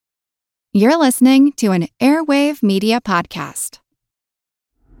You're listening to an Airwave Media Podcast.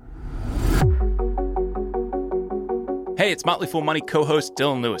 Hey, it's Motley Fool Money co-host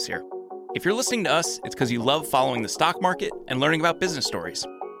Dylan Lewis here. If you're listening to us, it's because you love following the stock market and learning about business stories.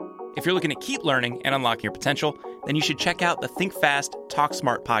 If you're looking to keep learning and unlocking your potential, then you should check out the Think Fast, Talk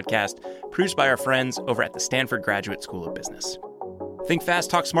Smart podcast produced by our friends over at the Stanford Graduate School of Business. Think Fast,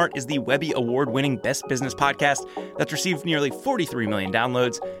 Talk Smart is the Webby Award-winning best business podcast that's received nearly 43 million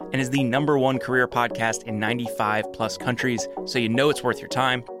downloads and is the #1 career podcast in 95 plus countries, so you know it's worth your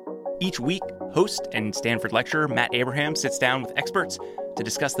time. Each week, host and Stanford lecturer Matt Abraham sits down with experts to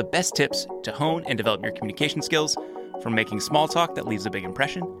discuss the best tips to hone and develop your communication skills, from making small talk that leaves a big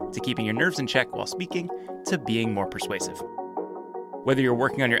impression, to keeping your nerves in check while speaking, to being more persuasive. Whether you're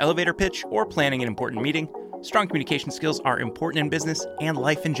working on your elevator pitch or planning an important meeting, strong communication skills are important in business and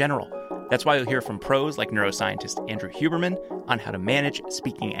life in general. That's why you'll hear from pros like neuroscientist Andrew Huberman on how to manage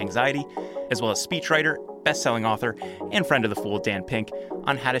speaking anxiety, as well as speechwriter, best-selling author, and friend of the Fool Dan Pink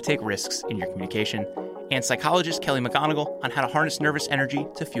on how to take risks in your communication, and psychologist Kelly McGonigal on how to harness nervous energy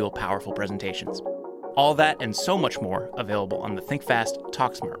to fuel powerful presentations. All that and so much more available on the Think Fast,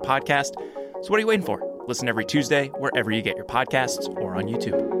 Talk Smart podcast. So what are you waiting for? Listen every Tuesday wherever you get your podcasts or on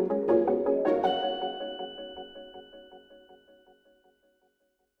YouTube.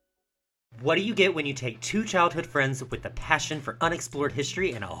 What do you get when you take two childhood friends with a passion for unexplored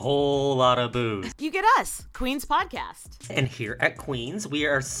history and a whole lot of booze? You get us, Queen's Podcast. And here at Queen's, we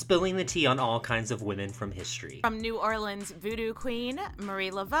are spilling the tea on all kinds of women from history. From New Orleans voodoo queen,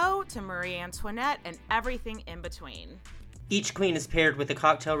 Marie Laveau, to Marie Antoinette, and everything in between. Each queen is paired with a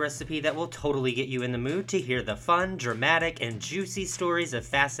cocktail recipe that will totally get you in the mood to hear the fun, dramatic, and juicy stories of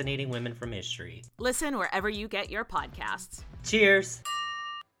fascinating women from history. Listen wherever you get your podcasts. Cheers!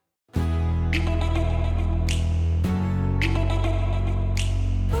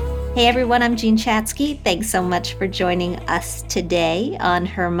 Hey everyone, I'm Jean Chatzky. Thanks so much for joining us today on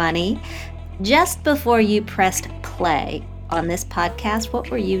Her Money. Just before you pressed play on this podcast, what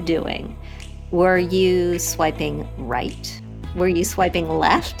were you doing? Were you swiping right? Were you swiping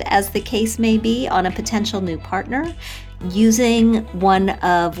left, as the case may be, on a potential new partner? Using one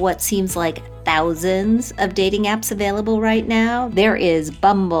of what seems like thousands of dating apps available right now. There is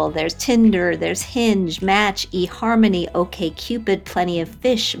Bumble, there's Tinder, there's Hinge, Match, eHarmony, OkCupid, Plenty of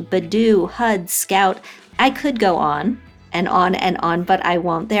Fish, Badoo, HUD, Scout. I could go on, but I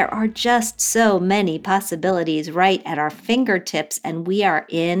won't. There are just so many possibilities right at our fingertips, and we are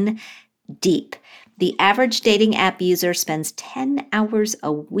in deep. The average dating app user spends 10 hours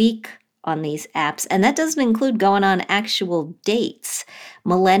a week on these apps, and that doesn't include going on actual dates.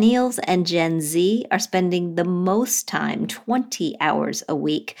 Millennials and Gen Z are spending the most time, 20 hours a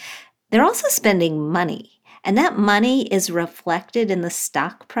week. They're also spending money, and that money is reflected in the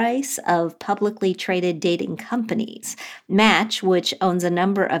stock price of publicly traded dating companies. Match, which owns a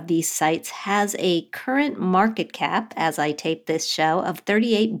number of these sites, has a current market cap, as I tape this show, of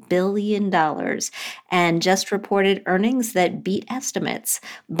 $38 billion, and just reported earnings that beat estimates.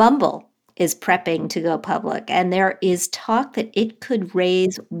 Bumble is prepping to go public, and there is talk that it could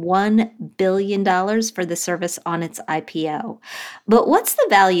raise $1 billion for the service on its IPO. But what's the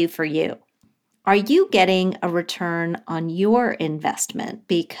value for you? Are you getting a return on your investment?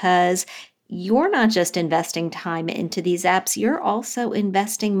 Because you're not just investing time into these apps, you're also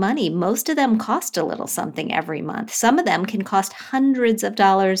investing money. Most of them cost a little something every month. Some of them can cost hundreds of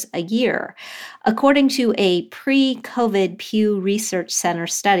dollars a year. According to a pre-COVID Pew Research Center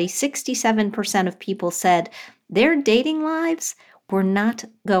study, 67% of people said their dating lives were not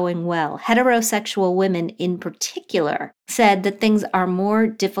going well. Heterosexual women in particular said that things are more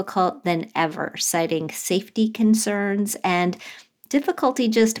difficult than ever, citing safety concerns and difficulty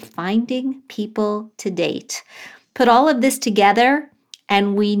just finding people to date. Put all of this together,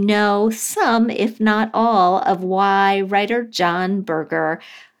 and we know some, if not all, of why writer John Berger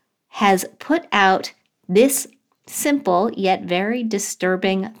has put out this simple yet very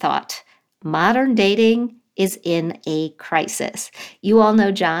disturbing thought. Modern dating is in a crisis. You all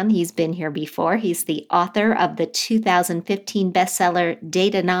know John. He's been here before. He's the author of the 2015 bestseller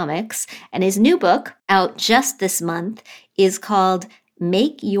Datanomics, and his new book, out just this month, is called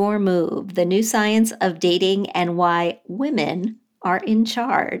Make Your Move: The New Science of Dating and Why Women Are in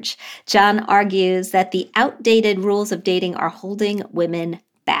Charge. John argues that the outdated rules of dating are holding women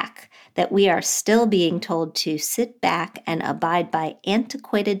back, that we are still being told to sit back and abide by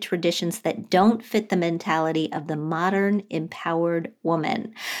antiquated traditions that don't fit the mentality of the modern empowered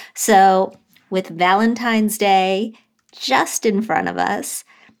woman. So with Valentine's Day just in front of us,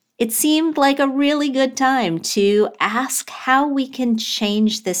 it seemed like a really good time to ask how we can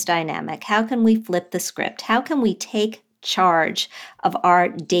change this dynamic. How can we flip the script? How can we take charge of our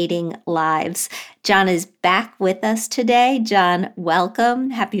dating lives? John is back with us today. John, welcome.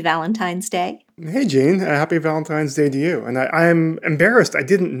 Happy Valentine's Day. Hey, Jean. Happy Valentine's Day to you. And I'm embarrassed. I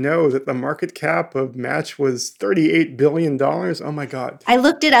didn't know that the market cap of Match was $38 billion. Oh, my God. I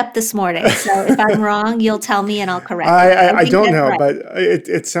looked it up this morning. So if I'm wrong, you'll tell me and I'll correct you. I don't know, right. but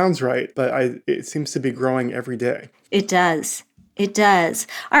it sounds right. But it seems to be growing every day. It does. It does.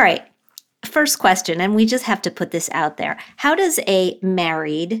 All right. First question, and we just have to put this out there. How does a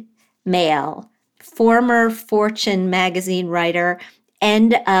married male, former Fortune magazine writer,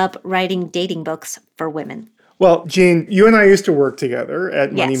 end up writing dating books for women? Well, Jean, you and I used to work together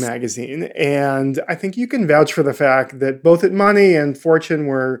at Money Yes. Magazine, and I think you can vouch for the fact that both at Money and Fortune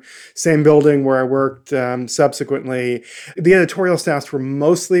were same building where I worked subsequently. The editorial staffs were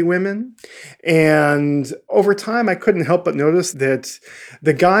mostly women, and over time I couldn't help but notice that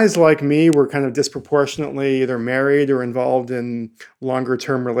the guys like me were kind of disproportionately either married or involved in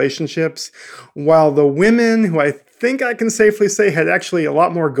longer-term relationships, while the women, who I think I can safely say had actually a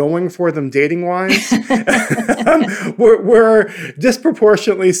lot more going for them dating-wise, were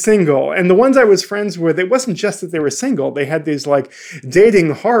disproportionately single. And the ones I was friends with, it wasn't just that they were single. They had these like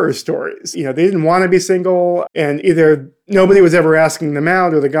dating horror stories. You know, they didn't want to be single, and either nobody was ever asking them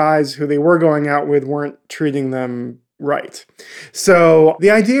out, or the guys who they were going out with weren't treating them right. So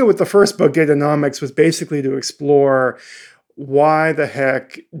the idea with the first book, Datanomics, was basically to explore why the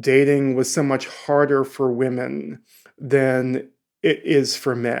heck dating was so much harder for women than it is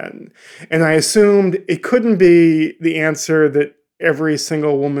for men. And I assumed it couldn't be the answer that every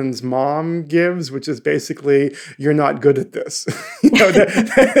single woman's mom gives, which is basically, you're not good at this.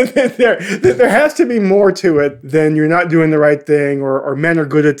 There has to be more to it than you're not doing the right thing, or men are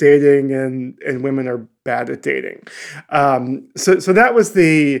good at dating and women are bad at dating. So that was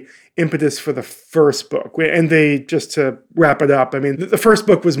the impetus for the first book. And just to wrap it up, I mean, the first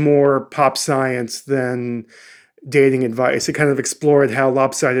book was more pop science than dating advice. It kind of explored how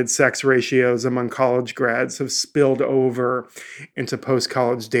lopsided sex ratios among college grads have spilled over into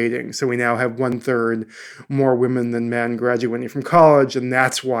post-college dating. So we now have 1/3 more women than men graduating from college, and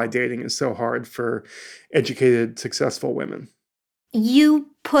that's why dating is so hard for educated, successful women.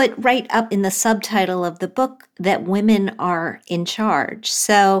 You put right up in the subtitle of the book that women are in charge.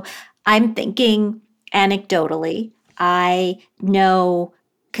 So I'm thinking anecdotally, I know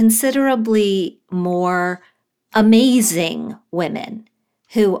considerably more amazing women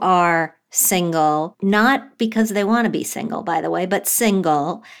who are single, not because they want to be single, by the way, but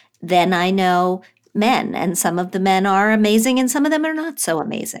single, than I know men. And some of the men are amazing and some of them are not so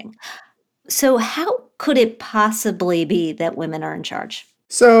amazing. So how could it possibly be that women are in charge?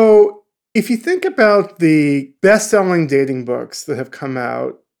 So if you think about the best-selling dating books that have come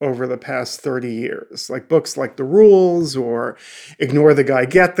out over the past 30 years, like books like The Rules or Ignore the Guy,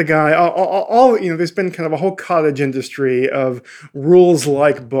 Get the Guy, all there's been kind of a whole cottage industry of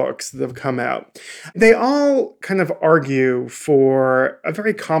rules-like books that have come out. They all kind of argue for a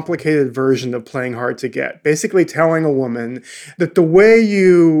very complicated version of playing hard to get, basically telling a woman that the way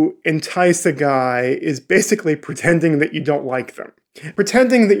you entice a guy is basically pretending that you don't like them,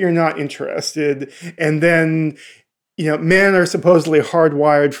 pretending that you're not interested, and then men are supposedly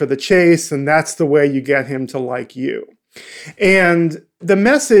hardwired for the chase, and that's the way you get him to like you. And the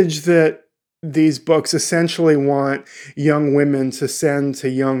message that these books essentially want young women to send to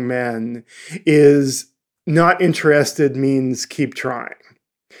young men is not interested means keep trying.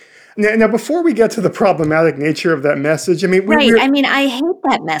 Now, before we get to the problematic nature of that message, I mean, I hate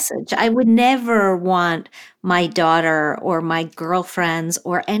that message. I would never want my daughter or my girlfriends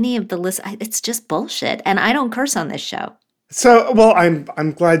or any of the list. It's just bullshit. And I don't curse on this show. So, well,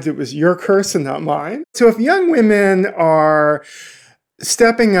 I'm glad it was your curse and not mine. So if young women are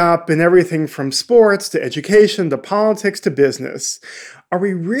stepping up in everything from sports to education to politics to business, are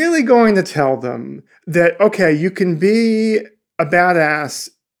we really going to tell them that, okay, you can be a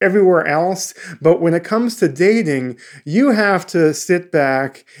badass everywhere else, but when it comes to dating, you have to sit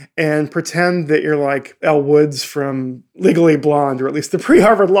back and pretend that you're like Elle Woods from Legally Blonde, or at least the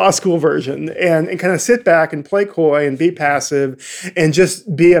pre-Harvard Law School version, and kind of sit back and play coy and be passive and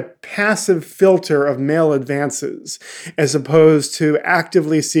just be a passive filter of male advances, as opposed to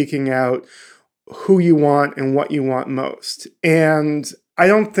actively seeking out who you want and what you want most. And I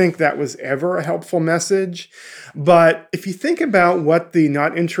don't think that was ever a helpful message. But if you think about what the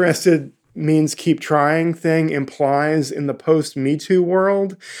not interested means keep trying thing implies in the post-Me Too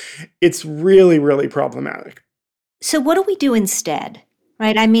world, it's really, really problematic. So what do we do instead?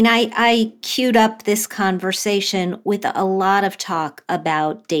 Right. I mean, I queued up this conversation with a lot of talk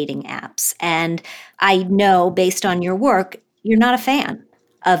about dating apps. And I know based on your work, you're not a fan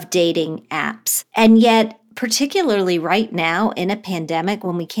of dating apps. And yet, particularly right now in a pandemic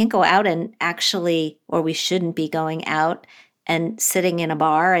when we can't go out and actually, or we shouldn't be going out and sitting in a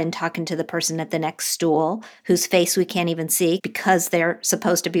bar and talking to the person at the next stool whose face we can't even see because they're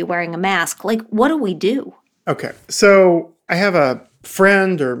supposed to be wearing a mask. Like, what do we do? Okay. So I have a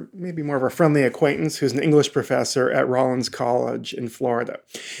friend, or maybe more of a friendly acquaintance, who's an English professor at Rollins College in Florida.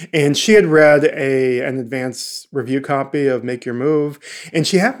 And she had read an advanced review copy of Make Your Move. And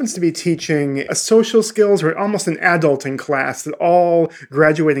she happens to be teaching a social skills or almost an adulting class that all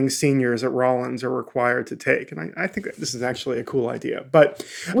graduating seniors at Rollins are required to take. And I think that this is actually a cool idea. But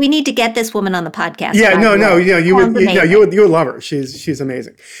we need to get this woman on the podcast. Yeah, you would love her. She's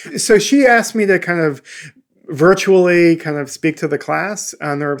amazing. So she asked me to kind of virtually kind of speak to the class,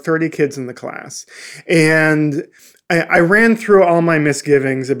 and there are 30 kids in the class. And I ran through all my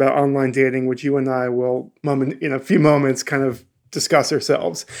misgivings about online dating, which you and I will, in a few moments, kind of discuss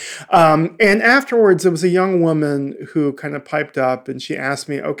ourselves. And afterwards, there was a young woman who kind of piped up, and she asked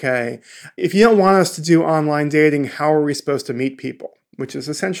me, okay, if you don't want us to do online dating, how are we supposed to meet people? Which is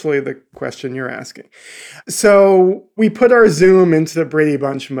essentially the question you're asking. So we put our Zoom into the Brady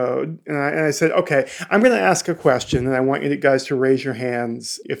Bunch mode, and I said, okay, I'm going to ask a question, and I want you guys to raise your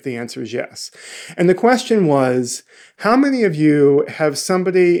hands if the answer is yes. And the question was, how many of you have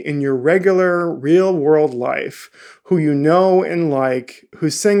somebody in your regular, real-world life who you know and like,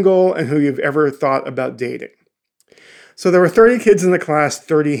 who's single, and who you've ever thought about dating? So there were 30 kids in the class,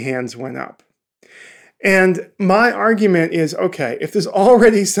 30 hands went up. And my argument is, okay, if there's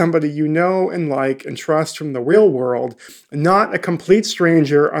already somebody you know and like and trust from the real world, not a complete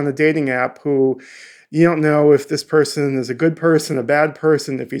stranger on a dating app who you don't know if this person is a good person, a bad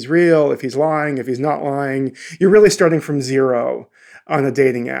person, if he's real, if he's lying, if he's not lying, you're really starting from zero on a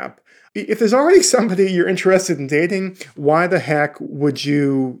dating app. If there's already somebody you're interested in dating, why the heck would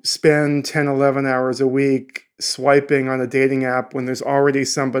you spend 10, 11 hours a week swiping on a dating app when there's already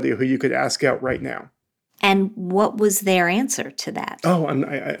somebody who you could ask out right now? And what was their answer to that? Oh,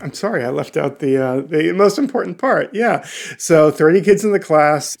 I'm sorry. I left out the most important part. Yeah. So 30 kids in the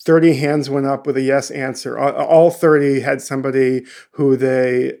class, 30 hands went up with a yes answer. All 30 had somebody who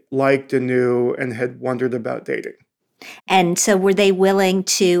they liked and knew and had wondered about dating. And so were they willing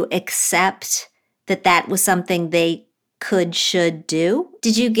to accept that that was something they should do?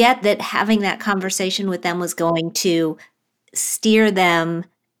 Did you get that having that conversation with them was going to steer them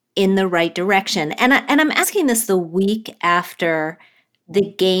in the right direction? And I'm asking this the week after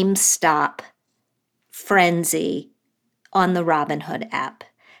the GameStop frenzy on the Robinhood app,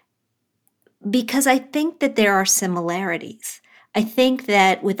 because I think that there are similarities. I think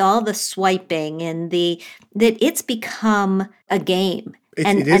that with all the swiping and that it's become a game.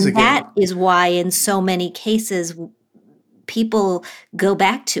 And that is why in so many cases people go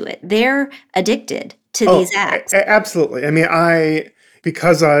back to it. They're addicted to these apps. Absolutely. I mean,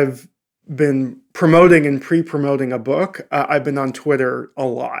 because I've been promoting and pre-promoting a book, I've been on Twitter a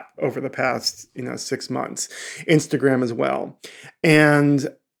lot over the past 6 months, Instagram as well. And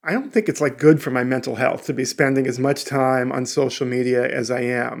I don't think it's good for my mental health to be spending as much time on social media as I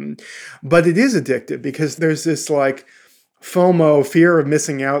am. But it is addictive because there's this FOMO, fear of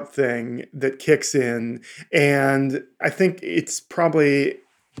missing out thing that kicks in. And I think it's probably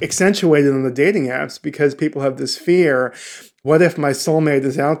accentuated on the dating apps because people have this fear. What if my soulmate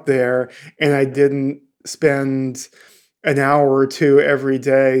is out there and I didn't spend an hour or two every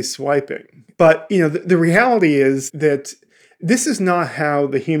day swiping? But, the reality is that this is not how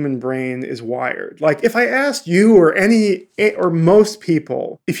the human brain is wired. If I asked you or most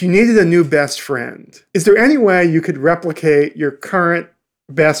people, if you needed a new best friend, is there any way you could replicate your current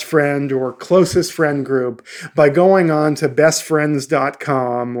best friend or closest friend group by going on to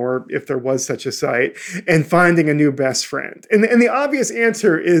bestfriends.com, or if there was such a site, and finding a new best friend? And the obvious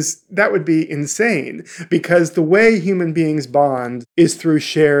answer is that would be insane, because the way human beings bond is through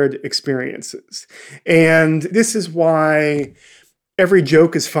shared experiences. And this is why every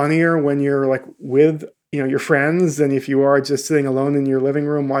joke is funnier when you're with your friends than if you are just sitting alone in your living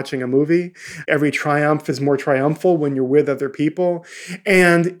room watching a movie. Every triumph is more triumphal when you're with other people.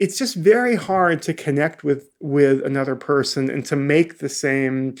 And it's just very hard to connect with another person and to make the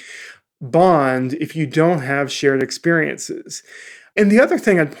same bond if you don't have shared experiences. And the other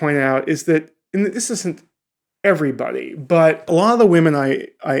thing I'd point out is that, and this isn't everybody, but a lot of the women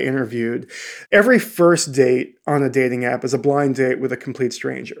I interviewed, every first date on a dating app is a blind date with a complete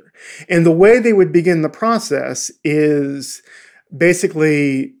stranger. And the way they would begin the process is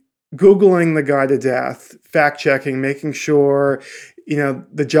basically Googling the guy to death, fact-checking, making sure,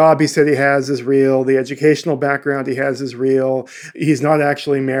 the job he said he has is real, the educational background he has is real, he's not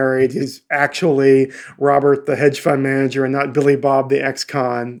actually married, he's actually Robert, the hedge fund manager, and not Billy Bob, the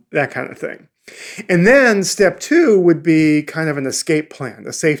ex-con, that kind of thing. And then step 2 would be kind of an escape plan,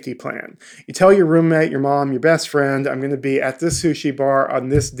 a safety plan. You tell your roommate, your mom, your best friend, I'm going to be at this sushi bar on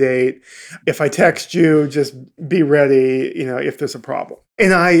this date. If I text you, just be ready, if there's a problem.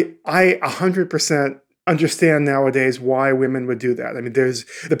 And I 100% understand nowadays why women would do that. I mean, there's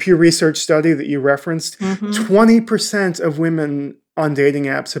the Pew Research study that you referenced. 20% of women on dating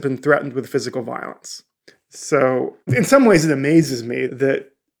apps have been threatened with physical violence. So in some ways, it amazes me that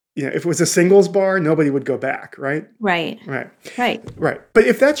if it was a singles bar, nobody would go back, right? Right. But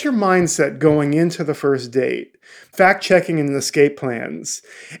if that's your mindset going into the first date, fact-checking and escape plans,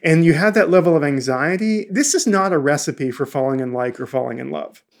 and you have that level of anxiety, this is not a recipe for falling in like or falling in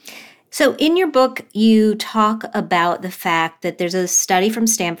love. So in your book, you talk about the fact that there's a study from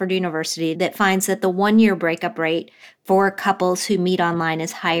Stanford University that finds that the 1-year breakup rate for couples who meet online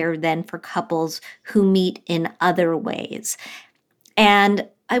is higher than for couples who meet in other ways. And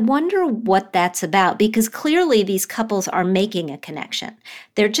I wonder what that's about, because clearly these couples are making a connection.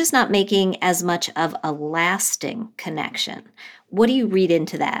 They're just not making as much of a lasting connection. What do you read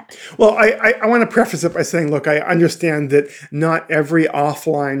into that? Well, I want to preface it by saying, look, I understand that not every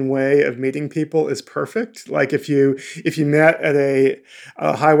offline way of meeting people is perfect. Like if you met at a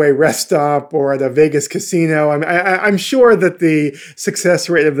highway rest stop or at a Vegas casino, I'm sure that the success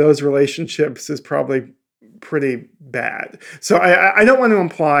rate of those relationships is probably pretty bad. So I don't want to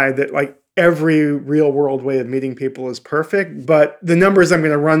imply that like every real world way of meeting people is perfect, but the numbers I'm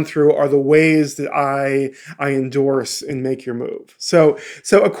going to run through are the ways that I endorse in Make Your Move. So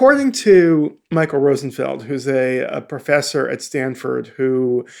according to Michael Rosenfeld, who's a professor at Stanford,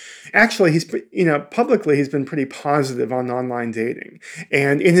 who actually publicly he's been pretty positive on online dating.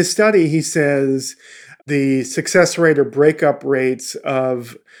 And in his study, he says the success rate or breakup rates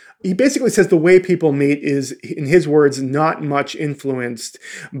he basically says the way people meet is, in his words, not much influenced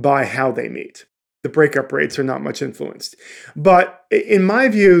by how they meet. The breakup rates are not much influenced. But in my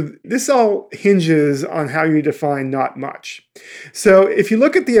view, this all hinges on how you define not much. So if you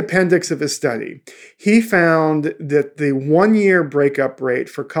look at the appendix of his study, he found that the 1-year breakup rate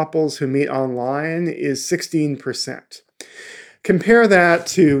for couples who meet online is 16%. Compare that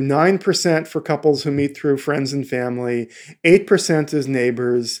to 9% for couples who meet through friends and family, 8% as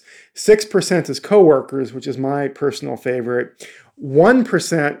neighbors, 6% as coworkers, which is my personal favorite,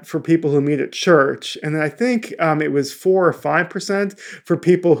 1% for people who meet at church, and then I think it was 4 or 5% for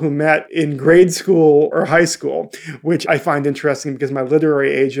people who met in grade school or high school, which I find interesting because my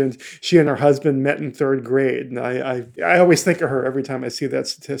literary agent, she and her husband met in 3rd grade, and I always think of her every time I see that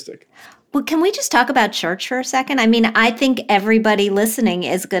statistic. Well, can we just talk about church for a second? I mean, I think everybody listening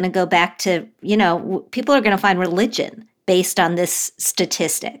is going to go back to, people are going to find religion based on this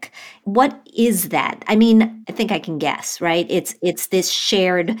statistic. What is that? I mean, I think I can guess, right? It's this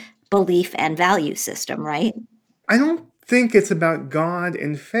shared belief and value system, right? I don't think it's about God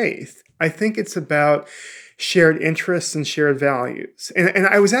and faith. I think it's about shared interests and shared values. And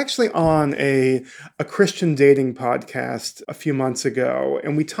I was actually on a Christian dating podcast a few months ago,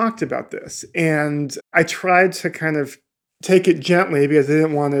 and we talked about this. And I tried to kind of take it gently because I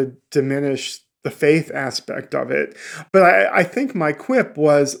didn't want to diminish the faith aspect of it. But I think my quip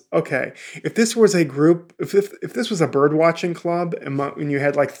was, okay, if this was a group, if this was a bird watching club, and you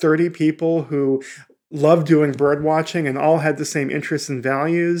had like 30 people who loved doing bird watching and all had the same interests and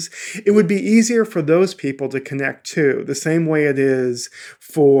values, it would be easier for those people to connect too, the same way it is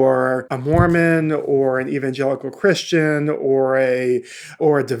for a Mormon or an evangelical Christian or a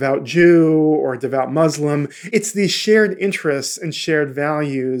devout Jew or a devout Muslim. It's these shared interests and shared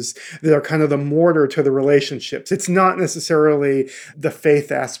values that are kind of the mortar to the relationships. It's not necessarily the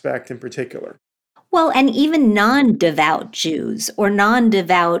faith aspect in particular. Well, and even non-devout Jews or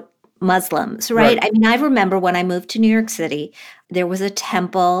non-devout Muslims, right? I mean, I remember when I moved to New York City, there was a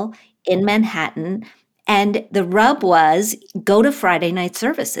temple in Manhattan, and the rub was go to Friday night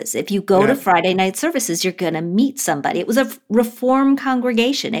services. If you go to Friday night services, you're going to meet somebody. It was a Reform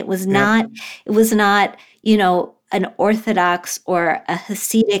congregation. It was not, an Orthodox or a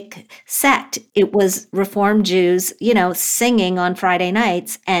Hasidic sect. It was Reform Jews, singing on Friday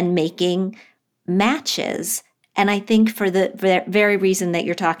nights and making matches. And I think for the very reason that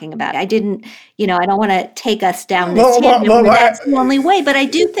you're talking about, I don't want to take us down this tangent where that's the only way, but I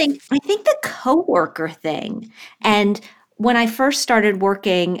think the coworker thing. And when I first started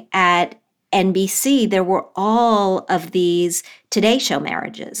working at NBC, there were all of these Today Show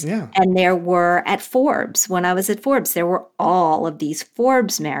marriages. Yeah. And there were at Forbes, when I was at Forbes, there were all of these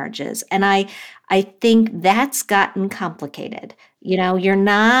Forbes marriages. And I think that's gotten complicated. You know, you're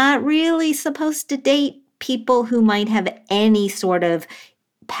not really supposed to date people who might have any sort of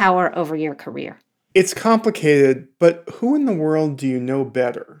power over your career. It's complicated, but who in the world do you know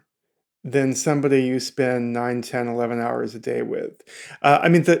better than somebody you spend 9, 10, 11 hours a day with? I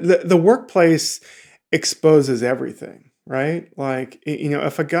mean, the workplace exposes everything, right? Like, you know,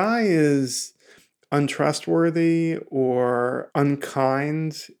 if a guy is untrustworthy or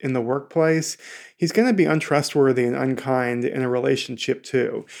unkind in the workplace, he's going to be untrustworthy and unkind in a relationship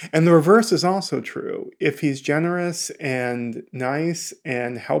too. And the reverse is also true. If he's generous and nice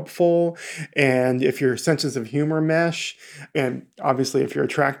and helpful, and if your senses of humor mesh, and obviously if you're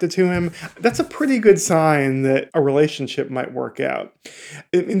attracted to him, that's a pretty good sign that a relationship might work out.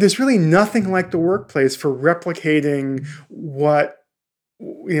 And there's really nothing like the workplace for replicating what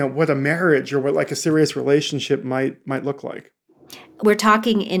a marriage or what like a serious relationship might look like. We're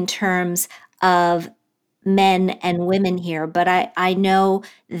talking in terms of men and women here, but I know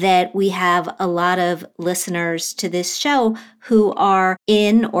that we have a lot of listeners to this show who are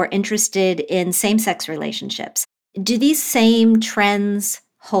in or interested in same-sex relationships. Do these same trends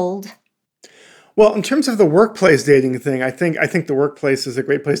hold? Well, in terms of the workplace dating thing, I think the workplace is a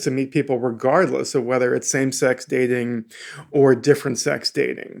great place to meet people regardless of whether it's same-sex dating or different-sex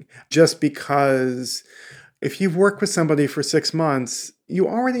dating. Just because if you've worked with somebody for 6 months, you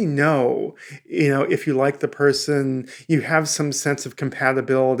already know, if you like the person, you have some sense of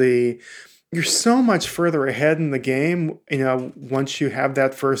compatibility. You're so much further ahead in the game, once you have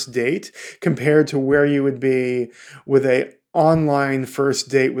that first date compared to where you would be with a online first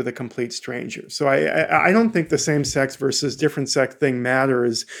date with a complete stranger. So I don't think the same sex versus different sex thing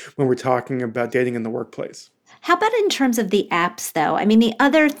matters when we're talking about dating in the workplace. How about in terms of the apps, though? I mean, the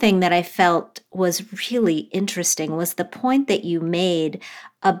other thing that I felt was really interesting was the point that you made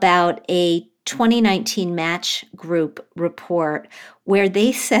about a 2019 Match Group report where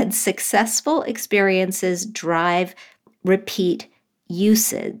they said successful experiences drive repeat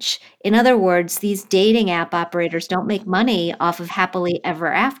usage. In other words, these dating app operators don't make money off of happily ever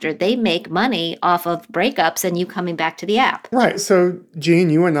after. They make money off of breakups and you coming back to the app. Right. So, Jean,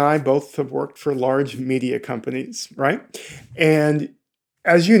 you and I both have worked for large media companies, right? And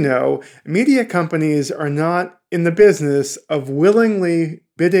as you know, media companies are not in the business of willingly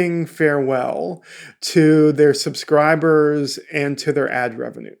bidding farewell to their subscribers and to their ad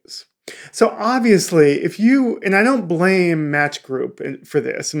revenues. So obviously, and I don't blame Match Group for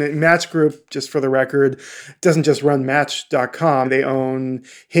this. I mean, Match Group, just for the record, doesn't just run Match.com. They own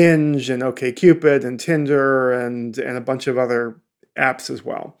Hinge and OkCupid and Tinder and a bunch of other apps as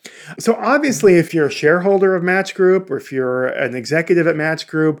well. So obviously, if you're a shareholder of Match Group or if you're an executive at Match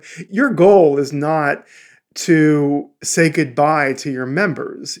Group, your goal is not to say goodbye to your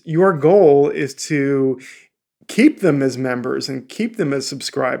members. Your goal is to keep them as members and keep them as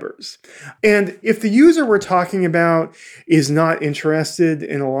subscribers. And if the user we're talking about is not interested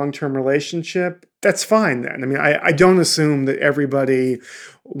in a long-term relationship, that's fine then. I mean, I don't assume that everybody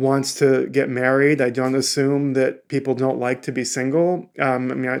wants to get married. I don't assume that people don't like to be single.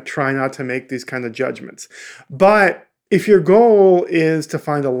 I try not to make these kind of judgments. But if your goal is to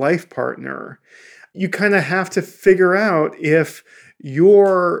find a life partner, you kind of have to figure out if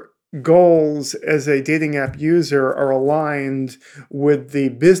your goals as a dating app user are aligned with the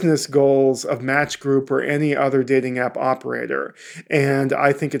business goals of Match Group or any other dating app operator. And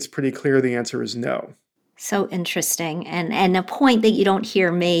I think it's pretty clear the answer is no. So interesting. And a point that you don't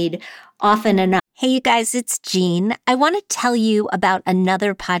hear made often enough. Hey, you guys, it's Jean. I want to tell you about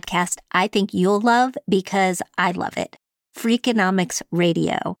another podcast I think you'll love because I love it. Freakonomics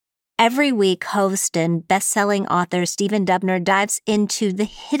Radio. Every week, host and best-selling author Stephen Dubner dives into the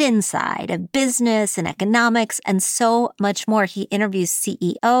hidden side of business and economics and so much more. He interviews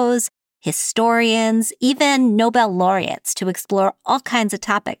CEOs, historians, even Nobel laureates to explore all kinds of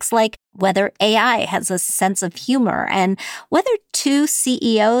topics like whether AI has a sense of humor and whether two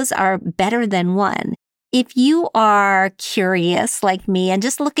CEOs are better than one. If you are curious like me and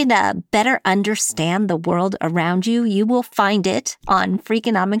just looking to better understand the world around you, you will find it on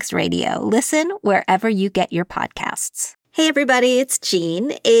Freakonomics Radio. Listen wherever you get your podcasts. Hey everybody, it's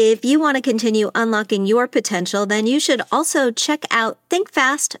Jean. If you want to continue unlocking your potential, then you should also check out Think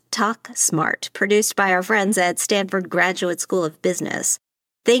Fast, Talk Smart, produced by our friends at Stanford Graduate School of Business.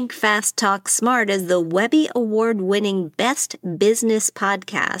 Think Fast, Talk Smart is the Webby Award-winning Best Business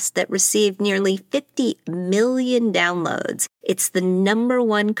Podcast that received nearly 50 million downloads. It's the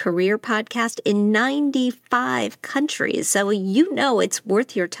 #1 career podcast in 95 countries, so you know it's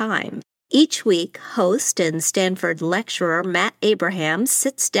worth your time. Each week, host and Stanford lecturer Matt Abraham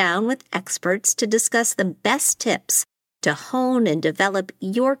sits down with experts to discuss the best tips to hone and develop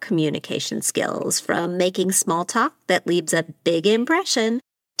your communication skills, from making small talk that leaves a big impression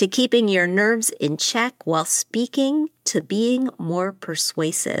to keeping your nerves in check while speaking, to being more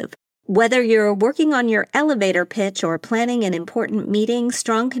persuasive. Whether you're working on your elevator pitch or planning an important meeting,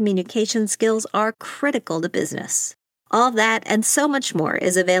 strong communication skills are critical to business. All that and so much more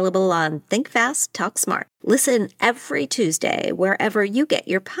is available on Think Fast, Talk Smart. Listen every Tuesday wherever you get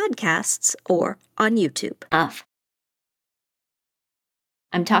your podcasts or on YouTube.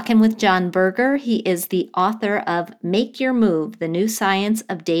 I'm talking with John Berger. He is the author of Make Your Move, The New Science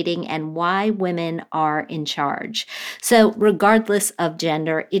of Dating and Why Women Are in Charge. So regardless of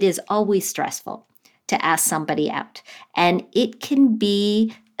gender, it is always stressful to ask somebody out. And it can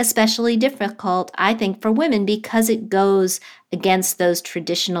be especially difficult, I think, for women because it goes against those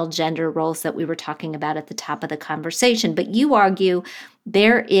traditional gender roles that we were talking about at the top of the conversation. But you argue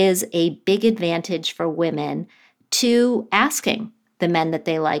there is a big advantage for women to asking the men that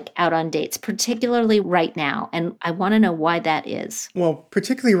they like out on dates, particularly right now. And I want to know why that is. Well,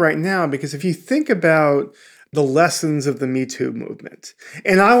 particularly right now, because if you think about the lessons of the Me Too movement,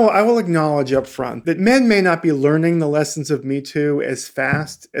 and I will acknowledge up front that men may not be learning the lessons of Me Too as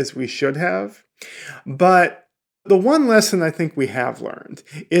fast as we should have, but the one lesson I think we have learned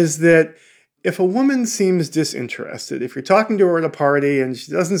is that if a woman seems disinterested, if you're talking to her at a party and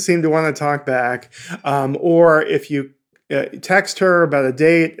she doesn't seem to want to talk back, or if you text her about a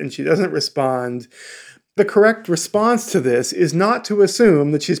date and she doesn't respond, the correct response to this is not to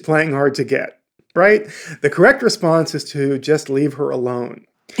assume that she's playing hard to get, right? The correct response is to just leave her alone,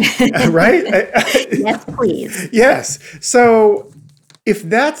 right? Yes, please. Yes. So if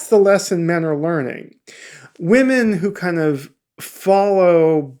that's the lesson men are learning, women who kind of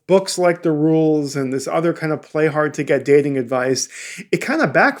follow books like The Rules and this other kind of play hard to get dating advice, it kind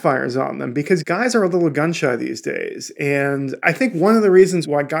of backfires on them because guys are a little gun shy these days. And I think one of the reasons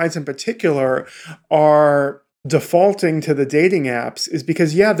why guys in particular are defaulting to the dating apps is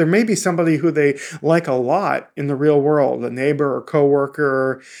because, yeah, there may be somebody who they like a lot in the real world, a neighbor or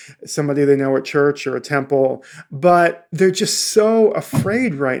coworker, somebody they know at church or a temple, but they're just so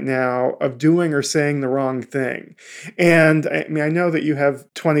afraid right now of doing or saying the wrong thing. And I mean, I know that you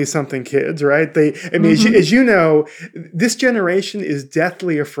have 20-something kids, right? As you know, this generation is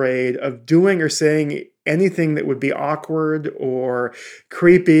deathly afraid of doing or saying anything that would be awkward or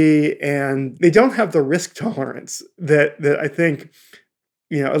creepy, and they don't have the risk tolerance that I think,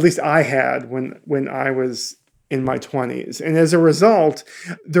 at least I had when I was in my 20s. And as a result,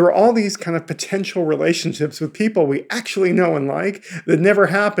 there are all these kind of potential relationships with people we actually know and like that never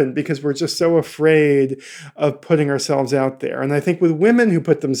happen because we're just so afraid of putting ourselves out there. And I think with women who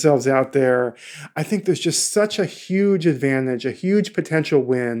put themselves out there, I think there's just such a huge advantage, a huge potential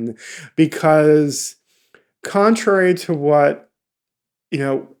win, because contrary to what,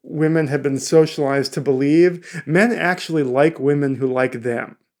 women have been socialized to believe, men actually like women who like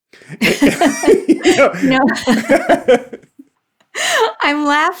them. I'm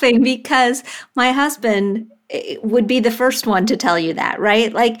laughing because my husband would be the first one to tell you that,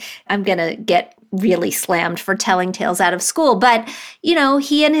 right? Like, I'm going to get really slammed for telling tales out of school. But,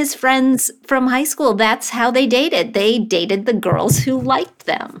 he and his friends from high school, that's how they dated. They dated the girls who liked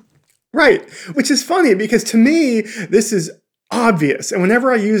them. Right. Which is funny because to me, this is obvious. And whenever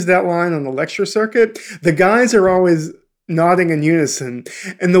I use that line on the lecture circuit, the guys are always nodding in unison.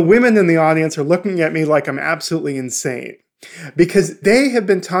 And the women in the audience are looking at me like I'm absolutely insane. Because they have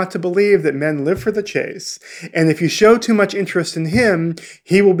been taught to believe that men live for the chase. And if you show too much interest in him,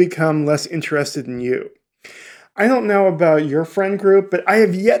 he will become less interested in you. I don't know about your friend group, but I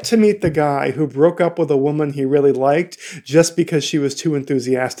have yet to meet the guy who broke up with a woman he really liked just because she was too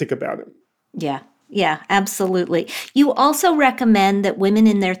enthusiastic about him. Yeah, absolutely. You also recommend that women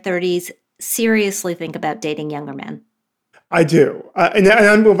in their 30s seriously think about dating younger men. I do.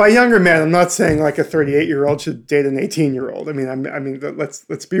 And by younger man, I'm not saying like a 38-year-old should date an 18-year-old. I mean,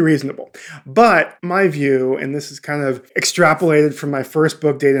 let's be reasonable. But my view, and this is kind of extrapolated from my first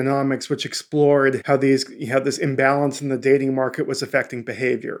book, Datanomics, which explored how this imbalance in the dating market was affecting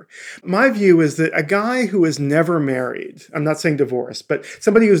behavior. My view is that a guy who is never married, I'm not saying divorced, but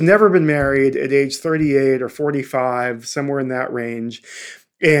somebody who's never been married at age 38 or 45, somewhere in that range,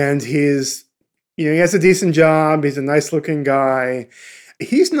 and he has a decent job, he's a nice looking guy,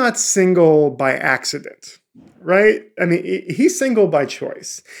 he's not single by accident, right? I mean, he's single by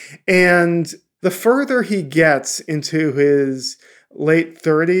choice. And the further he gets into his late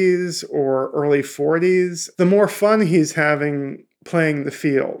 30s or early 40s, the more fun he's having playing the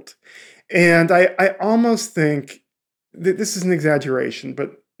field. And I almost think that this is an exaggeration,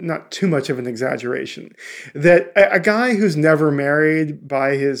 but not too much of an exaggeration, that a guy who's never married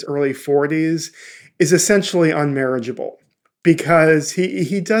by his early 40s is essentially unmarriageable, because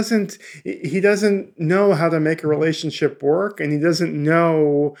he doesn't know how to make a relationship work, and he doesn't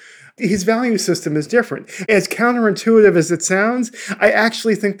know, his value system is different. As counterintuitive as it sounds, I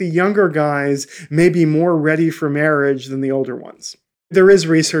actually think the younger guys may be more ready for marriage than the older ones. There is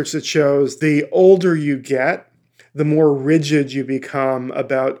research that shows the older you get, the more rigid you become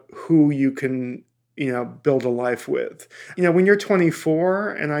about who you can, build a life with. When you're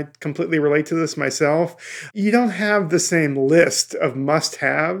 24, and I completely relate to this myself, you don't have the same list of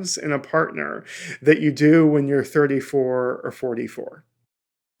must-haves in a partner that you do when you're 34 or 44.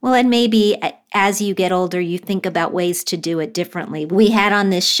 Well, and maybe as you get older, you think about ways to do it differently. We had on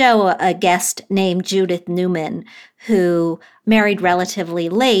this show a guest named Judith Newman, who married relatively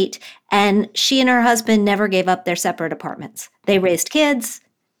late, and she and her husband never gave up their separate apartments. They raised kids,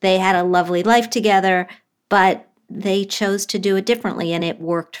 they had a lovely life together, but they chose to do it differently, and it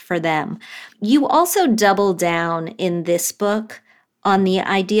worked for them. You also double down in this book on the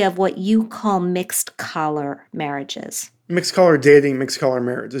idea of what you call mixed collar marriages. Mixed collar dating, mixed collar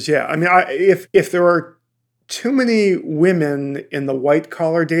marriages. Yeah. I mean, if there are too many women in the white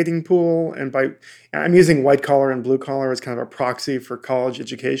collar dating pool, and I'm using white collar and blue collar as kind of a proxy for college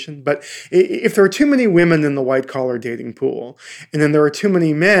education, but if there are too many women in the white collar dating pool, and then there are too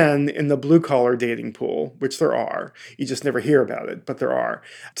many men in the blue collar dating pool, which there are, you just never hear about it, but there are.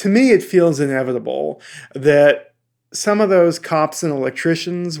 To me, it feels inevitable that some of those cops and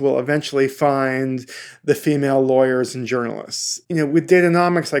electricians will eventually find the female lawyers and journalists. With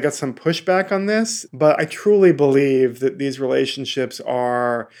Datanomics, I got some pushback on this, but I truly believe that these relationships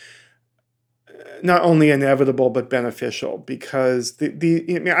are not only inevitable but beneficial, because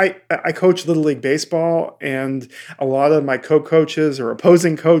I coach Little League Baseball, and a lot of my co-coaches or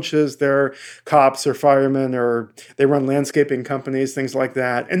opposing coaches, they're cops or firemen, or they run landscaping companies, things like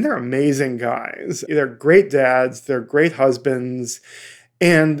that, and they're amazing guys. They're great dads, they're great husbands.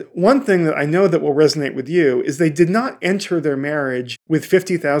 And one thing that I know that will resonate with you is they did not enter their marriage with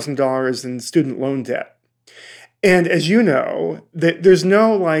 $50,000 in student loan debt. And as you know, there's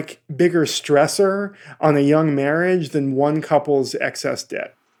no bigger stressor on a young marriage than one couple's excess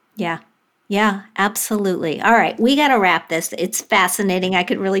debt. Yeah, absolutely. All right, we got to wrap this. It's fascinating. I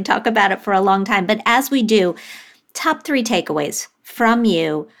could really talk about it for a long time. But as we do, top 3 takeaways from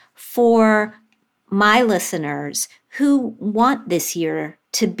you for my listeners who want this year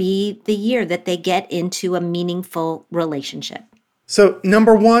to be the year that they get into a meaningful relationship. So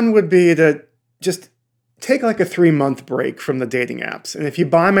number 1 would be to just take a 3-month break from the dating apps. And if you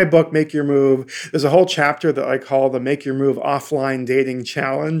buy my book, Make Your Move, there's a whole chapter that I call the Make Your Move Offline Dating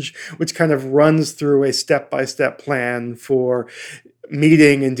Challenge, which kind of runs through a step-by-step plan for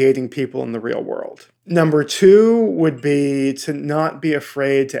meeting and dating people in the real world. Number 2 would be to not be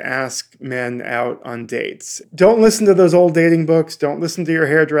afraid to ask men out on dates. Don't listen to those old dating books. Don't listen to your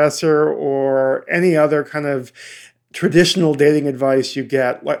hairdresser or any other kind of traditional dating advice you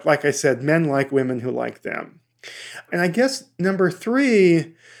get. Like I said, men like women who like them. And I guess number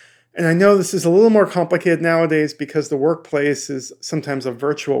 3, and I know this is a little more complicated nowadays because the workplace is sometimes a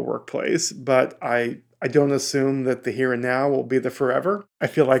virtual workplace, but I don't assume that the here and now will be the forever. I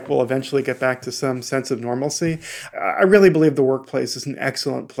feel like we'll eventually get back to some sense of normalcy. I really believe the workplace is an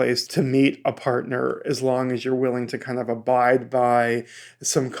excellent place to meet a partner as long as you're willing to kind of abide by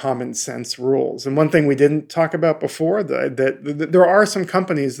some common sense rules. And one thing we didn't talk about before, that there are some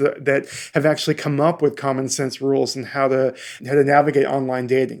companies that have actually come up with common sense rules on how to navigate online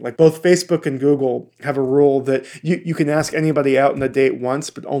dating. Like both Facebook and Google have a rule that you can ask anybody out on a date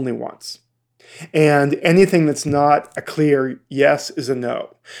once, but only once. And anything that's not a clear yes is a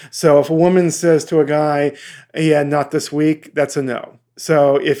no. So if a woman says to a guy, yeah, not this week, that's a no.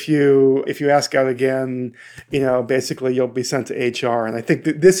 So if you ask out again, basically you'll be sent to HR. And I think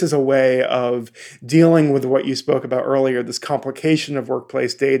that this is a way of dealing with what you spoke about earlier, this complication of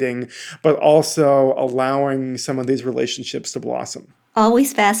workplace dating, but also allowing some of these relationships to blossom.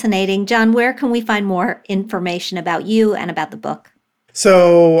 Always fascinating. John, where can we find more information about you and about the book?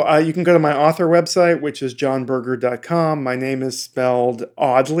 So you can go to my author website, which is johnberger.com. My name is spelled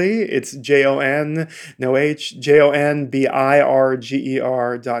oddly. It's Jon, no H,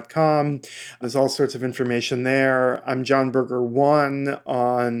 JONBIRGER.com. There's all sorts of information there. I'm John Berger 1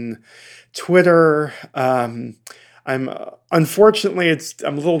 on Twitter. Unfortunately,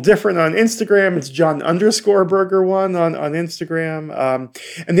 I'm a little different on Instagram. It's John_Berger1 on Instagram.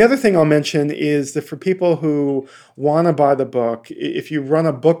 And the other thing I'll mention is that for people who want to buy the book, if you run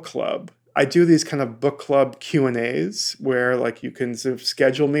a book club, I do these kind of book club Q&As where like you can sort of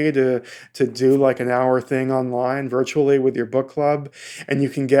schedule me to do like an hour thing online virtually with your book club. And you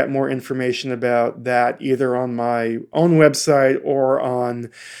can get more information about that either on my own website or on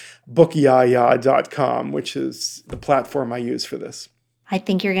bookyaya.com, which is the platform I use for this. I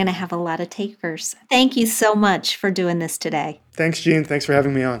think you're going to have a lot of takers. Thank you so much for doing this today. Thanks, Jean. Thanks for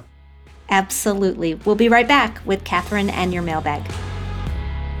having me on. Absolutely. We'll be right back with Catherine and your mailbag.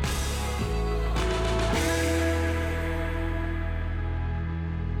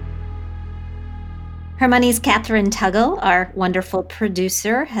 Her Money's Catherine Tuggle, our wonderful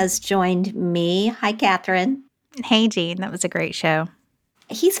producer, has joined me. Hi, Catherine. Hey, Jean. That was a great show.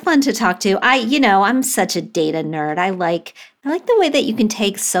 He's fun to talk to. I'm such a data nerd. I like the way that you can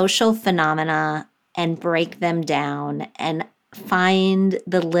take social phenomena and break them down and find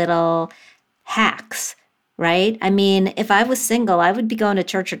the little hacks, right? I mean, if I was single, I would be going to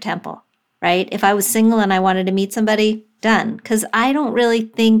church or temple, right? If I was single and I wanted to meet somebody, done. Because I don't really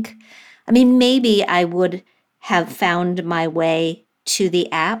think, maybe I would have found my way to the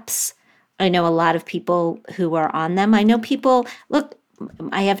apps. I know a lot of people who are on them. I know people, look,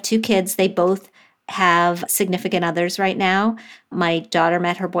 I have 2 kids. They both have significant others right now. My daughter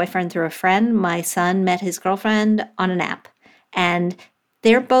met her boyfriend through a friend. My son met his girlfriend on an app. And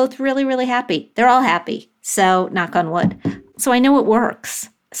they're both really, really happy. They're all happy. So knock on wood. So I know it works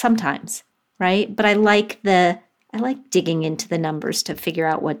sometimes, right? But I like digging into the numbers to figure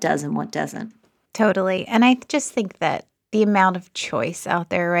out what does and what doesn't. Totally. And I just think that the amount of choice out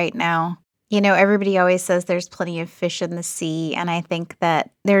there right now, everybody always says there's plenty of fish in the sea. And I think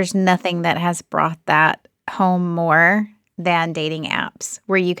that there's nothing that has brought that home more than dating apps,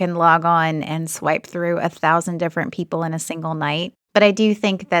 where you can log on and swipe through 1,000 different people in a single night. But I do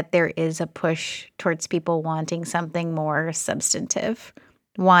think that there is a push towards people wanting something more substantive,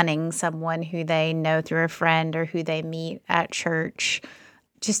 wanting someone who they know through a friend or who they meet at church,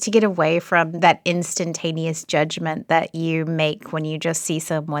 just to get away from that instantaneous judgment that you make when you just see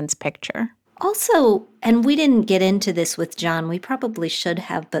someone's picture. Also, and we didn't get into this with John, we probably should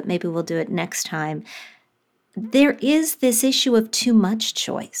have, but maybe we'll do it next time. There is this issue of too much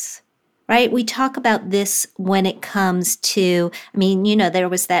choice, right? We talk about this when it comes to, there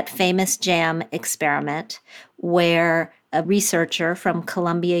was that famous jam experiment where a researcher from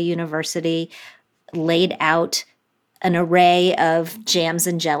Columbia University laid out an array of jams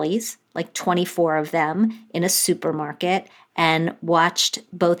and jellies, like 24 of them, in a supermarket, and watched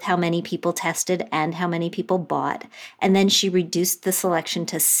both how many people tested and how many people bought. And then she reduced the selection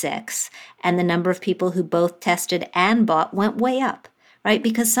to 6. And the number of people who both tested and bought went way up, right?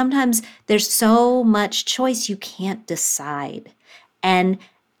 Because sometimes there's so much choice you can't decide. And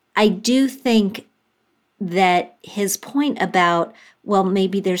I do think that his point about, well,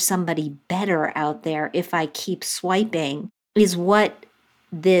 maybe there's somebody better out there if I keep swiping, is what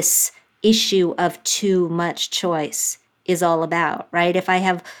this issue of too much choice is all about, right? If I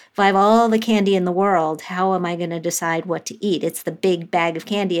have all the candy in the world, how am I going to decide what to eat? It's the big bag of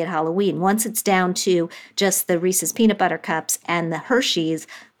candy at Halloween. Once it's down to just the Reese's peanut butter cups and the Hershey's,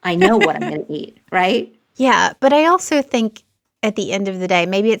 I know what I'm going to eat, right? Yeah, but I also think at the end of the day,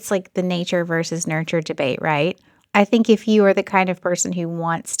 maybe it's like the nature versus nurture debate, right? I think if you are the kind of person who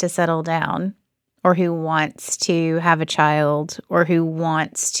wants to settle down, or who wants to have a child, or who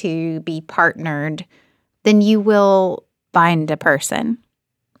wants to be partnered, then you will find a person.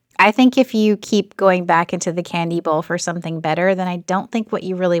 I think if you keep going back into the candy bowl for something better, then I don't think what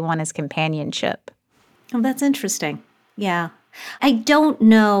you really want is companionship. Oh, that's interesting. Yeah. I don't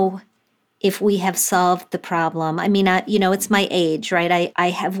know if we have solved the problem. It's my age, right? I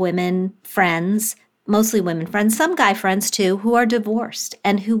have women friends, mostly women friends, some guy friends too, who are divorced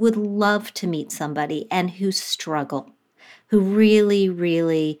and who would love to meet somebody and who struggle, who really,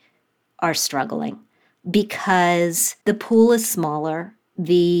 really are struggling because the pool is smaller.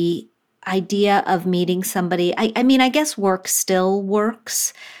 The idea of meeting somebody, I guess work still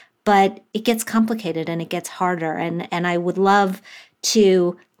works, but it gets complicated and it gets harder. And I would love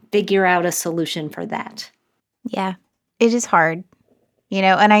to figure out a solution for that. Yeah, it is hard.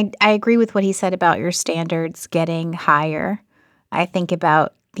 And I agree with what he said about your standards getting higher. I think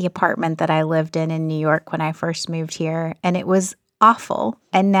about the apartment that I lived in New York when I first moved here, and it was awful.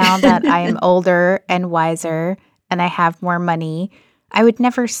 And now that I am older and wiser and I have more money, I would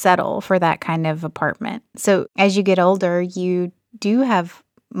never settle for that kind of apartment. So as you get older, you do have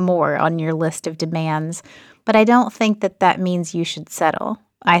more on your list of demands, but I don't think that that means you should settle.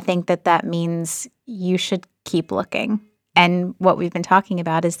 I think that that means you should keep looking. And what we've been talking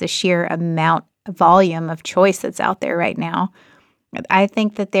about is the sheer volume of choice that's out there right now. I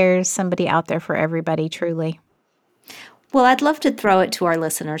think that there's somebody out there for everybody, truly. Well, I'd love to throw it to our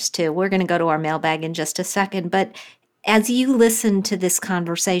listeners too. We're going to go to our mailbag in just a second, but as you listen to this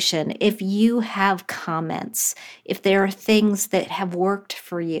conversation, if you have comments, if there are things that have worked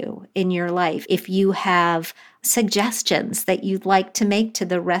for you in your life, if you have suggestions that you'd like to make to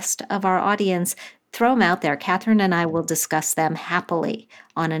the rest of our audience, throw them out there. Catherine and I will discuss them happily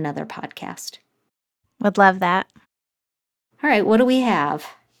on another podcast. Would love that. All right, what do we have?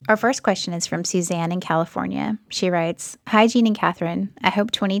 Our first question is from Suzanne in California. She writes, "Hi, Jean and Catherine. I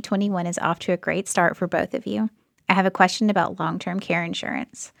hope 2021 is off to a great start for both of you. I have a question about long-term care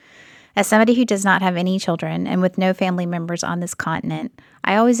insurance. As somebody who does not have any children and with no family members on this continent,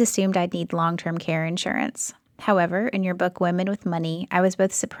 I always assumed I'd need long-term care insurance. However, in your book, Women with Money, I was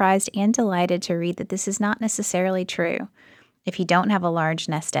both surprised and delighted to read that this is not necessarily true. If you don't have a large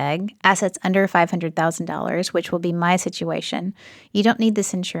nest egg, assets under $500,000, which will be my situation, you don't need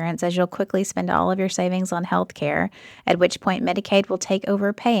this insurance as you'll quickly spend all of your savings on health care, at which point Medicaid will take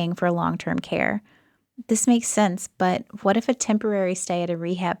over paying for long-term care. This makes sense, but what if a temporary stay at a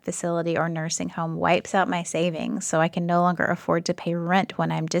rehab facility or nursing home wipes out my savings so I can no longer afford to pay rent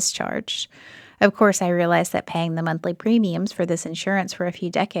when I'm discharged? Of course, I realize that paying the monthly premiums for this insurance for a few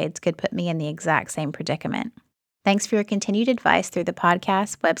decades could put me in the exact same predicament. Thanks for your continued advice through the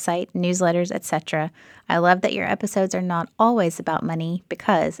podcast, website, newsletters, etc. I love that your episodes are not always about money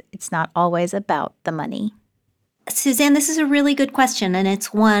because it's not always about the money." Suzanne, this is a really good question, and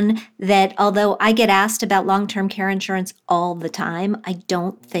it's one that, although I get asked about long-term care insurance all the time, I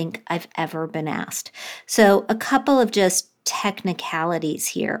don't think I've ever been asked. So a couple of just technicalities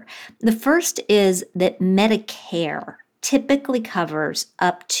here. The first is that Medicare typically covers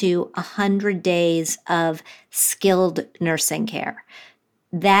up to 100 days of skilled nursing care.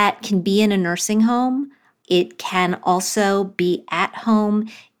 That can be in a nursing home. It can also be at home.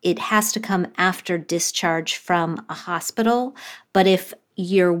 It has to come after discharge from a hospital. But if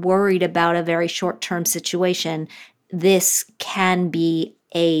you're worried about a very short-term situation, this can be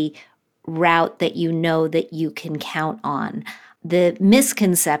a route that you know that you can count on. The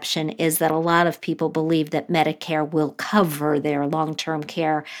misconception is that a lot of people believe that Medicare will cover their long-term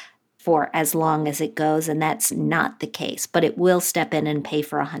care for as long as it goes, and that's not the case, but it will step in and pay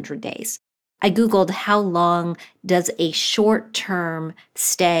for 100 days. I Googled how long does a short-term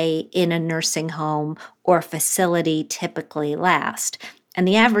stay in a nursing home or facility typically last, and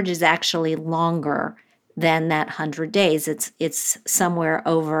the average is actually longer than that 100 days. It's somewhere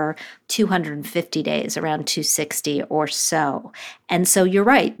over 250 days, around 260 or so. And so you're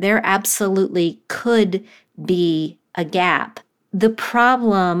right, there absolutely could be a gap. The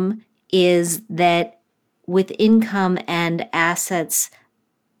problem is that with income and assets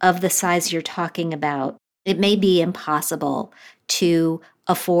of the size you're talking about, it may be impossible to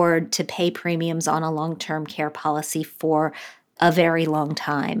afford to pay premiums on a long-term care policy for a very long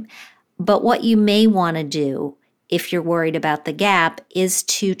time. But what you may want to do, if you're worried about the gap, is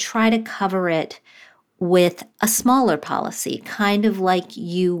to try to cover it with a smaller policy, kind of like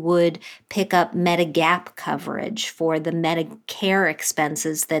you would pick up Medigap coverage for the Medicare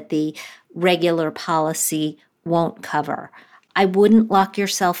expenses that the regular policy won't cover. I wouldn't lock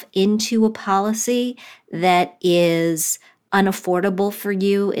yourself into a policy that is unaffordable for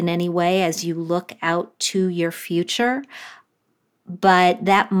you in any way as you look out to your future, but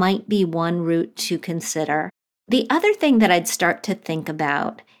that might be one route to consider. The other thing that I'd start to think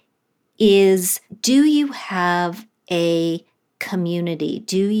about is, do you have a community?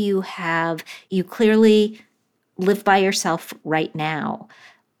 You clearly live by yourself right now,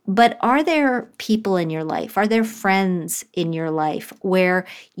 but are there people in your life? Are there friends in your life where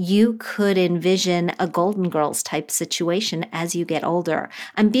you could envision a Golden Girls type situation as you get older?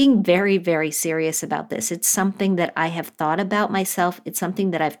 I'm being very, very serious about this. It's something that I have thought about myself. It's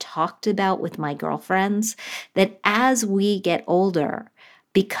something that I've talked about with my girlfriends, that as we get older,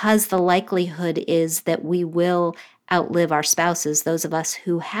 because the likelihood is that we will outlive our spouses, those of us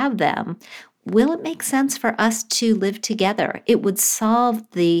who have them, will it make sense for us to live together? It would solve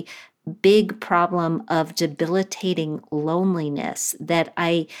the big problem of debilitating loneliness that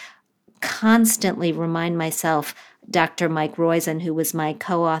I constantly remind myself Dr. Mike Roizen, who was my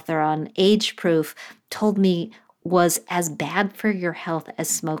co-author on Age Proof, told me was as bad for your health as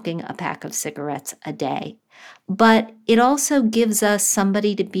smoking a pack of cigarettes a day. But it also gives us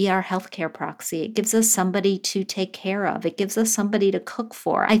somebody to be our healthcare proxy. It gives us somebody to take care of. It gives us somebody to cook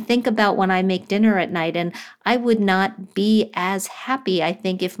for. I think about when I make dinner at night, and I would not be as happy, I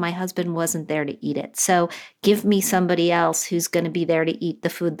think, if my husband wasn't there to eat it. So give me somebody else who's going to be there to eat the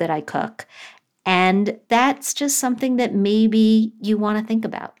food that I cook. And that's just something that maybe you want to think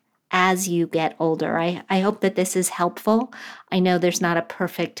about as you get older. I hope that this is helpful. I know there's not a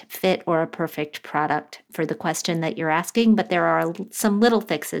perfect fit or a perfect product for the question that you're asking, but there are some little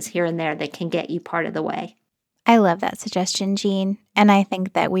fixes here and there that can get you part of the way. I love that suggestion, Jean. And I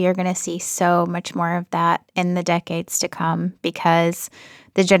think that we are going to see so much more of that in the decades to come, because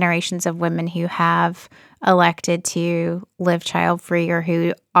the generations of women who have elected to live child-free or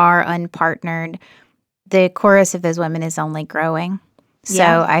who are unpartnered, the chorus of those women is only growing. So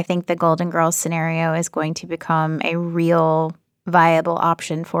Yeah. I think the Golden Girls scenario is going to become a real viable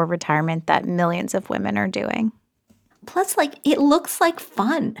option for retirement that millions of women are doing. Plus, it looks like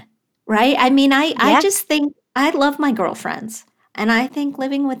fun, right? I mean, I just think I love my girlfriends, and I think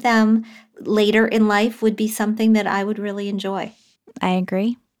living with them later in life would be something that I would really enjoy. I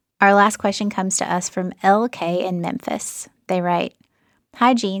agree. Our last question comes to us from LK in Memphis. They write,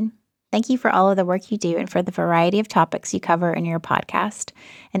 "Hi, Jean. Thank you for all of the work you do and for the variety of topics you cover in your podcast.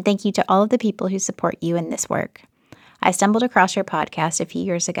 And thank you to all of the people who support you in this work. I stumbled across your podcast a few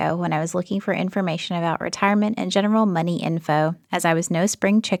years ago when I was looking for information about retirement and general money info, as I was no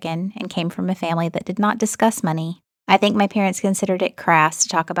spring chicken and came from a family that did not discuss money. I think my parents considered it crass to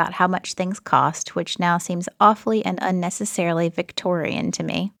talk about how much things cost, which now seems awfully and unnecessarily Victorian to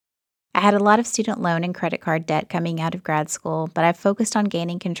me. I had a lot of student loan and credit card debt coming out of grad school, but I've focused on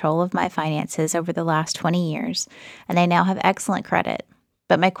gaining control of my finances over the last 20 years, and I now have excellent credit.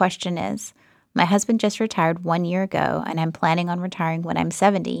 But my question is, my husband just retired 1 year ago, and I'm planning on retiring when I'm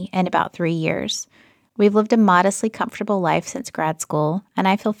 70 in about 3 years. We've lived a modestly comfortable life since grad school, and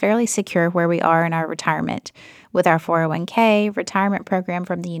I feel fairly secure where we are in our retirement. With our 401k, retirement program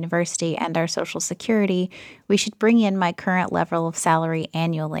from the university, and our Social Security, we should bring in my current level of salary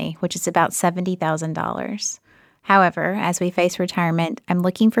annually, which is about $70,000. However, as we face retirement, I'm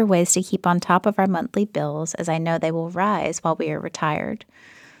looking for ways to keep on top of our monthly bills, as I know they will rise while we are retired.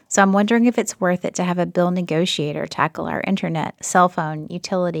 So I'm wondering if it's worth it to have a bill negotiator tackle our internet, cell phone,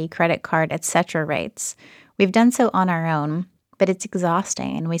 utility, credit card, etc. rates. We've done so on our own, but it's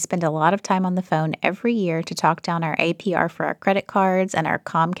exhausting, and we spend a lot of time on the phone every year to talk down our APR for our credit cards and our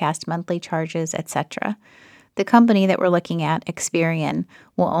Comcast monthly charges, etc. The company that we're looking at, Experian,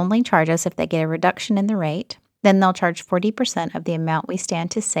 will only charge us if they get a reduction in the rate. Then they'll charge 40% of the amount we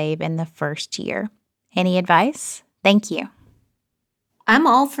stand to save in the first year. Any advice? Thank you. I'm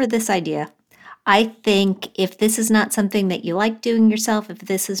all for this idea. I think if this is not something that you like doing yourself, if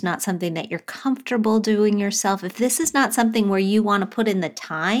this is not something that you're comfortable doing yourself, if this is not something where you want to put in the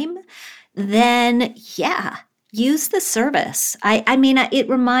time, then yeah, use the service. I mean, it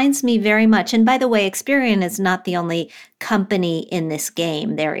reminds me very much. And by the way, Experian is not the only company in this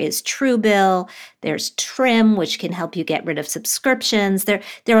game. There is Truebill, there's Trim, which can help you get rid of subscriptions. There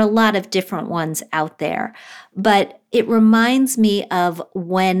are a lot of different ones out there. But it reminds me of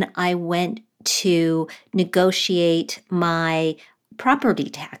when I went to negotiate my property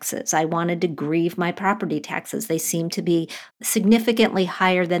taxes. I wanted to grieve my property taxes. They seem to be significantly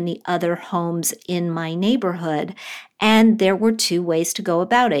higher than the other homes in my neighborhood. And there were two ways to go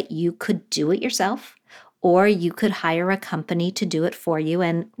about it. You could do it yourself, or you could hire a company to do it for you.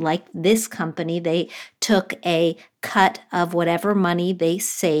 And like this company, they took a cut of whatever money they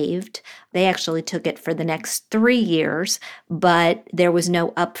saved. They actually took it for the next 3 years, but there was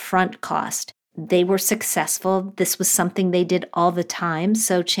no upfront cost. They were successful. This was something they did all the time,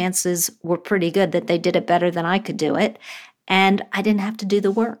 so chances were pretty good that they did it better than I could do it. And I didn't have to do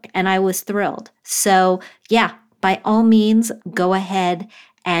the work, and I was thrilled. So yeah, by all means, go ahead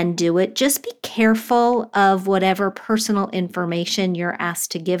and do it. Just be careful of whatever personal information you're asked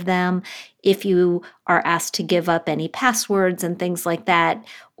to give them. If you are asked to give up any passwords and things like that,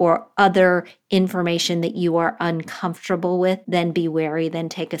 or other information that you are uncomfortable with, then be wary, then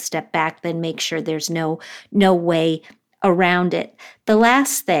take a step back, then make sure there's no way around it. The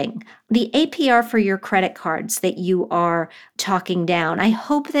last thing, the APR for your credit cards that you are talking down, I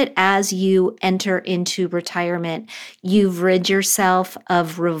hope that as you enter into retirement, you've rid yourself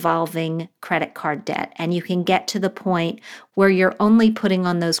of revolving credit card debt and you can get to the point where you're only putting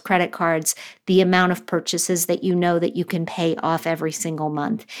on those credit cards the amount of purchases that you know that you can pay off every single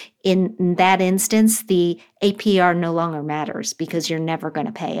month. In that instance, the APR no longer matters because you're never going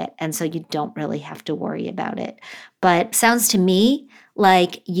to pay it. And so you don't really have to worry about it. But sounds to me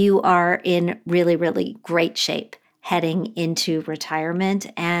like you are in really, really great shape heading into retirement.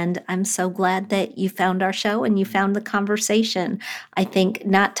 And I'm so glad that you found our show and you found the conversation. I think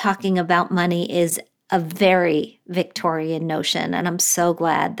not talking about money is a very Victorian notion. And I'm so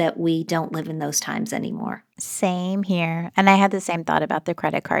glad that we don't live in those times anymore. Same here. And I had the same thought about the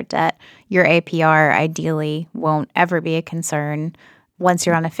credit card debt. Your APR ideally won't ever be a concern once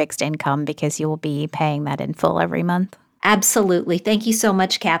you're on a fixed income because you will be paying that in full every month. Absolutely. Thank you so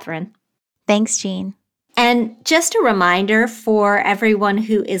much, Catherine. Thanks, Jean. And just a reminder for everyone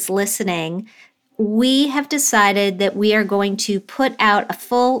who is listening, we have decided that we are going to put out a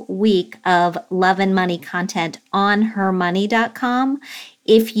full week of Love and Money content on hermoney.com.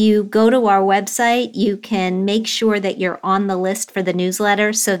 If you go to our website, you can make sure that you're on the list for the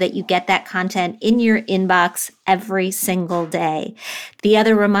newsletter so that you get that content in your inbox every single day. The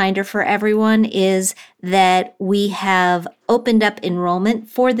other reminder for everyone is that we have opened up enrollment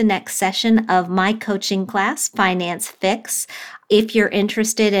for the next session of my coaching class, Finance Fix. If you're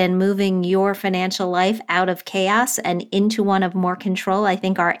interested in moving your financial life out of chaos and into one of more control, I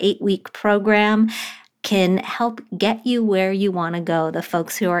think our 8-week program can help get you where you want to go. The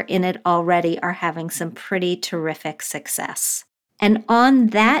folks who are in it already are having some pretty terrific success. And on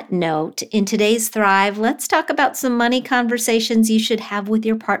that note, in today's Thrive, let's talk about some money conversations you should have with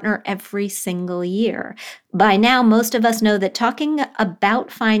your partner every single year. By now, most of us know that talking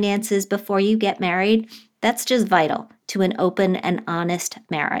about finances before you get married, that's just vital to an open and honest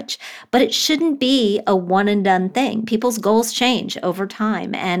marriage. But it shouldn't be a one and done thing. People's goals change over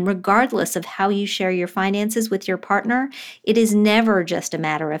time. And regardless of how you share your finances with your partner, it is never just a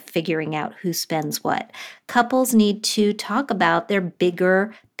matter of figuring out who spends what. Couples need to talk about their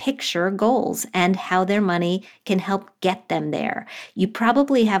bigger picture goals and how their money can help get them there. You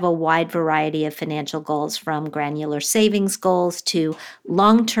probably have a wide variety of financial goals, from granular savings goals to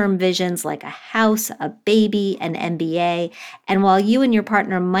long-term visions like a house, a baby, an MBA. And while you and your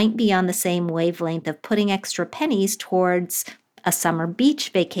partner might be on the same wavelength of putting extra pennies towards a summer beach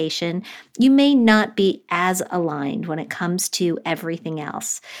vacation, you may not be as aligned when it comes to everything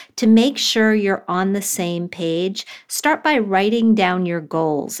else. To make sure you're on the same page, start by writing down your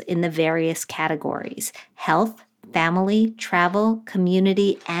goals in the various categories: health, family, travel,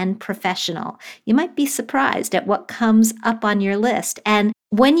 community, and professional. You might be surprised at what comes up on your list. And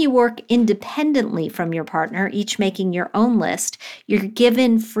when you work independently from your partner, each making your own list, you're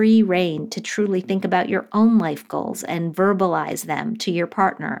given free rein to truly think about your own life goals and verbalize them to your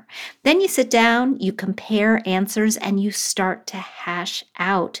partner. Then you sit down, you compare answers, and you start to hash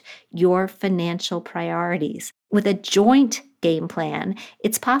out your financial priorities. With a joint game plan,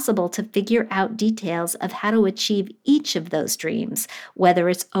 it's possible to figure out details of how to achieve each of those dreams, whether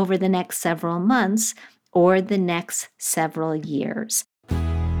it's over the next several months or the next several years.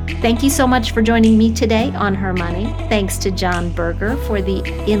 Thank you so much for joining me today on Her Money. Thanks to John Berger for the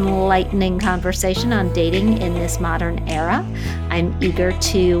enlightening conversation on dating in this modern era. I'm eager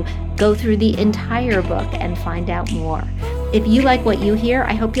to go through the entire book and find out more. If you like what you hear,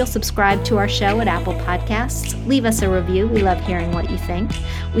 I hope you'll subscribe to our show at Apple Podcasts. Leave us a review. We love hearing what you think.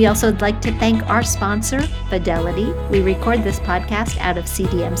 We also would like to thank our sponsor, Fidelity. We record this podcast out of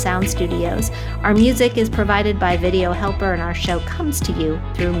CDM Sound Studios. Our music is provided by Video Helper, and our show comes to you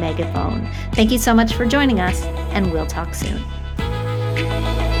through Megaphone. Thank you so much for joining us, and we'll talk soon.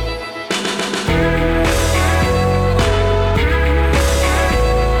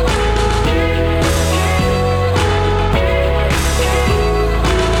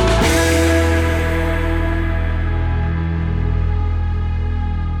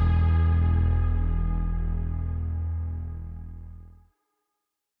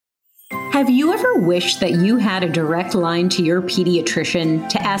 Have you ever wished that you had a direct line to your pediatrician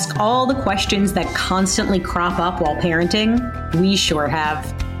to ask all the questions that constantly crop up while parenting? We sure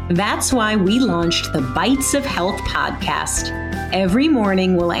have. That's why we launched the Bites of Health podcast. Every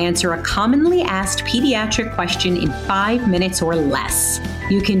morning, we'll answer a commonly asked pediatric question in 5 minutes or less.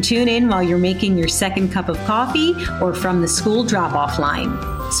 You can tune in while you're making your second cup of coffee or from the school drop-off line.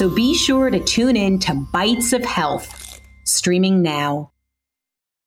 So be sure to tune in to Bites of Health, streaming now.